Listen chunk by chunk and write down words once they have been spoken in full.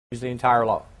the entire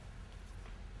log.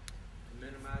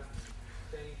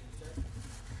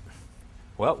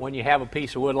 Well, when you have a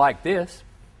piece of wood like this,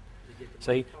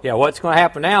 see, what's going to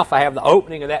happen now if I have the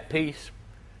opening of that piece,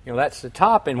 that's the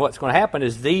top, and what's going to happen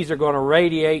is these are going to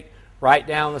radiate right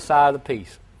down the side of the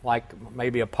piece, like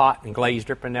maybe a pot and glaze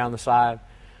dripping down the side.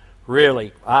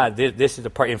 Really, this is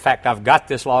in fact, I've got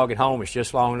this log at home. It's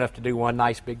just long enough to do one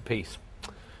nice big piece.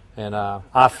 And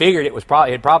I figured it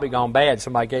had probably gone bad.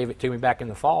 Somebody gave it to me back in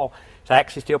the fall. It's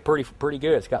actually still pretty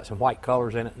good. It's got some white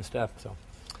colors in it and stuff. So,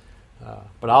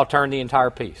 but I'll turn the entire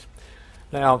piece.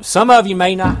 Now, some of you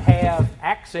may not have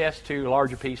access to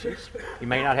larger pieces. You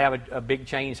may not have a big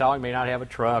chainsaw. You may not have a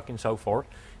truck and so forth.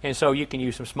 And so you can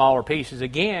use some smaller pieces.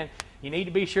 Again, you need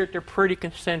to be sure that they're pretty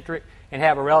concentric and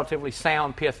have a relatively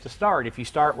sound pith to start. If you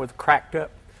start with cracked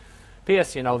up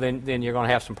pith, then you're going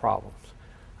to have some problems.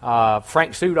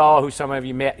 Frank Soudal, who some of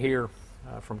you met here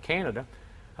from Canada,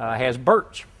 has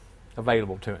birch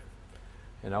available to him.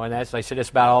 And they said that's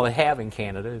about all they have in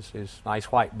Canada is nice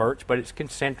white birch, but it's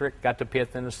concentric, got the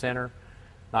pith in the center,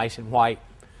 nice and white,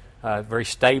 very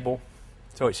stable,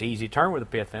 so it's easy to turn with a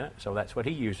pith in it. So that's what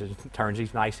he uses. He turns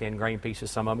these nice end grain pieces,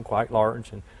 some of them quite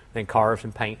large, and then carves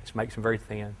and paints, makes them very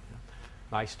thin.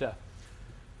 Nice stuff.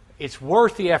 It's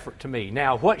worth the effort to me.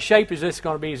 Now, what shape is this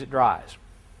going to be as it dries?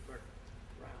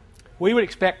 We would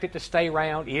expect it to stay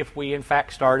round if we, in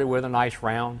fact, started with a nice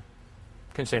round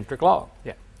concentric log.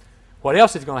 Yeah. What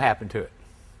else is going to happen to it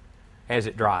as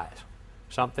it dries?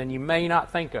 Something you may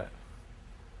not think of.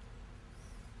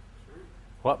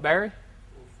 What, Barry?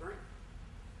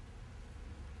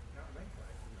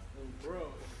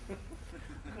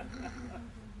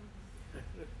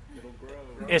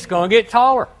 It's going to get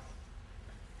taller.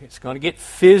 It's going to get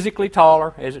physically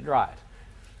taller as it dries.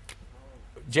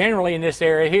 Generally in this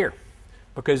area here.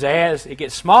 Because as it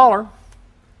gets smaller,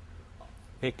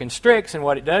 it constricts, and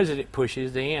what it does is it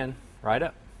pushes the end right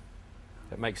up.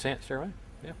 That makes sense there,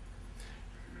 right?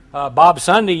 Yeah. Bob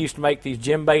Sunday used to make these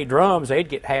djembe drums. They'd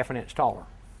get half an inch taller.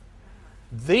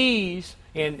 These,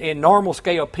 in normal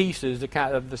scale pieces, the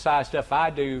kind of the size stuff I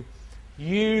do,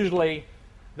 usually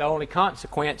the only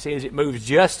consequence is it moves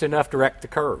just enough to direct the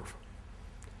curve.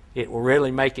 It will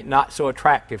really make it not so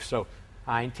attractive. So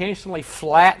I intentionally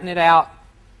flatten it out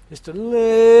just a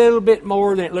little bit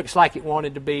more than it looks like it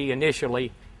wanted to be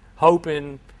initially,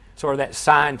 hoping sort of that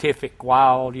scientific,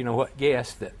 wild,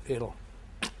 guess that it'll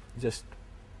just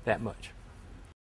that much.